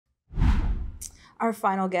Our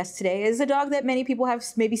final guest today is a dog that many people have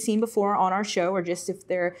maybe seen before on our show, or just if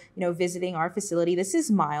they're, visiting our facility. This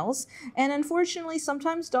is Miles. And unfortunately,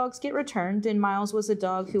 sometimes dogs get returned, and Miles was a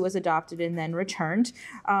dog who was adopted and then returned.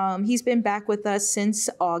 He's been back with us since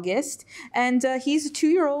August, and he's a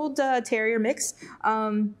 2-year-old Terrier mix.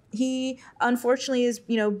 He unfortunately has,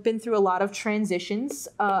 been through a lot of transitions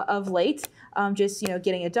of late. Just,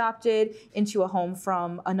 getting adopted into a home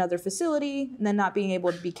from another facility, and then not being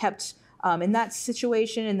able to be kept in that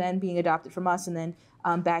situation, and then being adopted from us, and then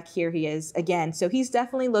back here he is again. So he's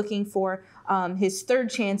definitely looking for his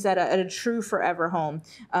third chance at a true forever home.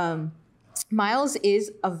 Miles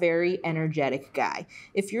is a very energetic guy.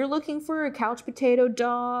 If you're looking for a couch potato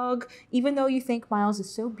dog, even though you think Miles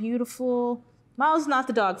is so beautiful, Miles is not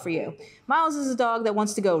the dog for you. Miles is a dog that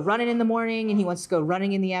wants to go running in the morning, and he wants to go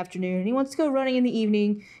running in the afternoon, and he wants to go running in the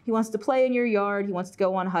evening. He wants to play in your yard. He wants to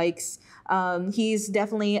go on hikes. He's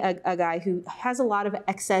definitely a guy who has a lot of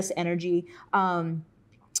excess energy,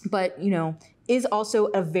 but, is also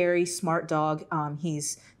a very smart dog.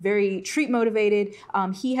 He's very treat motivated.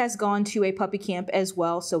 He has gone to a puppy camp as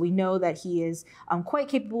well, so we know that he is quite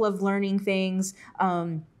capable of learning things.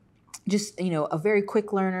 Just, a very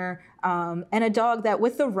quick learner, and a dog that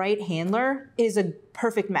with the right handler is a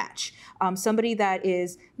perfect match. Somebody that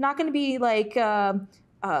is not going to be like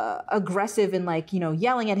aggressive and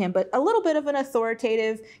yelling at him, but a little bit of an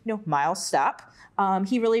authoritative, Miles, stop.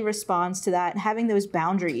 He really responds to that and having those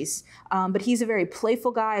boundaries. But he's a very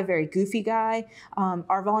playful guy, a very goofy guy.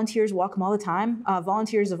 Our volunteers walk him all the time.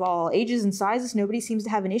 Volunteers of all ages and sizes. Nobody seems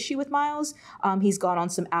to have an issue with Miles. He's gone on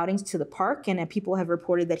some outings to the park, and people have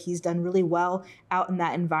reported that he's done really well out in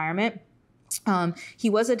that environment. He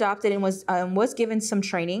was adopted and was given some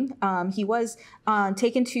training. He was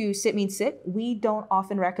taken to Sit Means Sit. We don't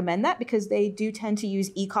often recommend that because they do tend to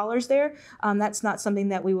use e-collars there. That's not something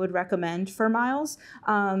that we would recommend for Miles.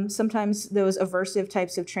 Sometimes those aversive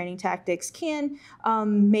types of training tactics can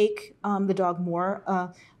make the dog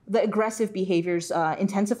more the aggressive behaviors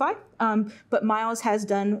intensify. But Miles has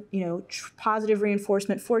done, positive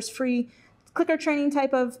reinforcement, force-free clicker training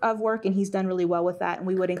type of work, and he's done really well with that, and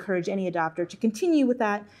we would encourage any adopter to continue with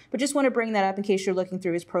that. But just want to bring that up in case you're looking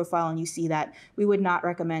through his profile and you see that. We would not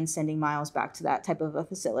recommend sending Miles back to that type of a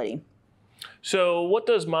facility. So what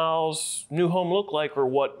does Miles' new home look like, or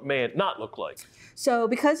what may it not look like? So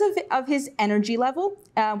because of his energy level,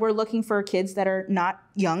 we're looking for kids that are not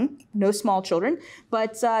young, no small children.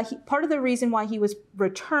 But part of the reason why he was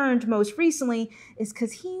returned most recently is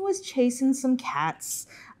because he was chasing some cats.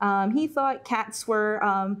 He thought cats were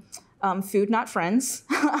food, not friends.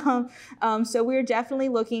 So we're definitely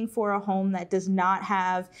looking for a home that does not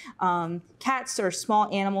have cats or small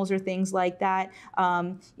animals or things like that.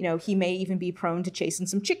 He may even be prone to chasing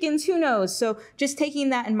some chickens, who knows? So just taking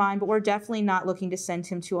that in mind, but we're definitely not looking to send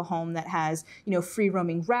him to a home that has, free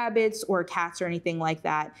roaming rabbits or cats or anything like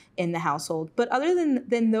that in the household. But other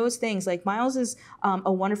than those things, like Miles is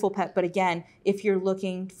a wonderful pet. But again, if you're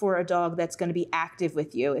looking for a dog that's going to be active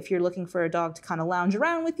with you, if you're looking for a dog to kind of lounge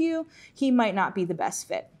around with you, he might not be the best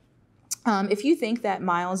fit. If you think that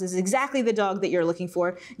Miles is exactly the dog that you're looking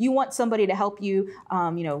for, you want somebody to help you,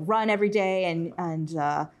 run every day and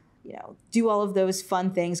do all of those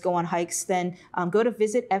fun things, go on hikes, then go to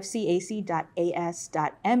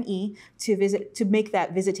visitfcac.as.me to make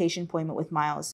that visitation appointment with Miles.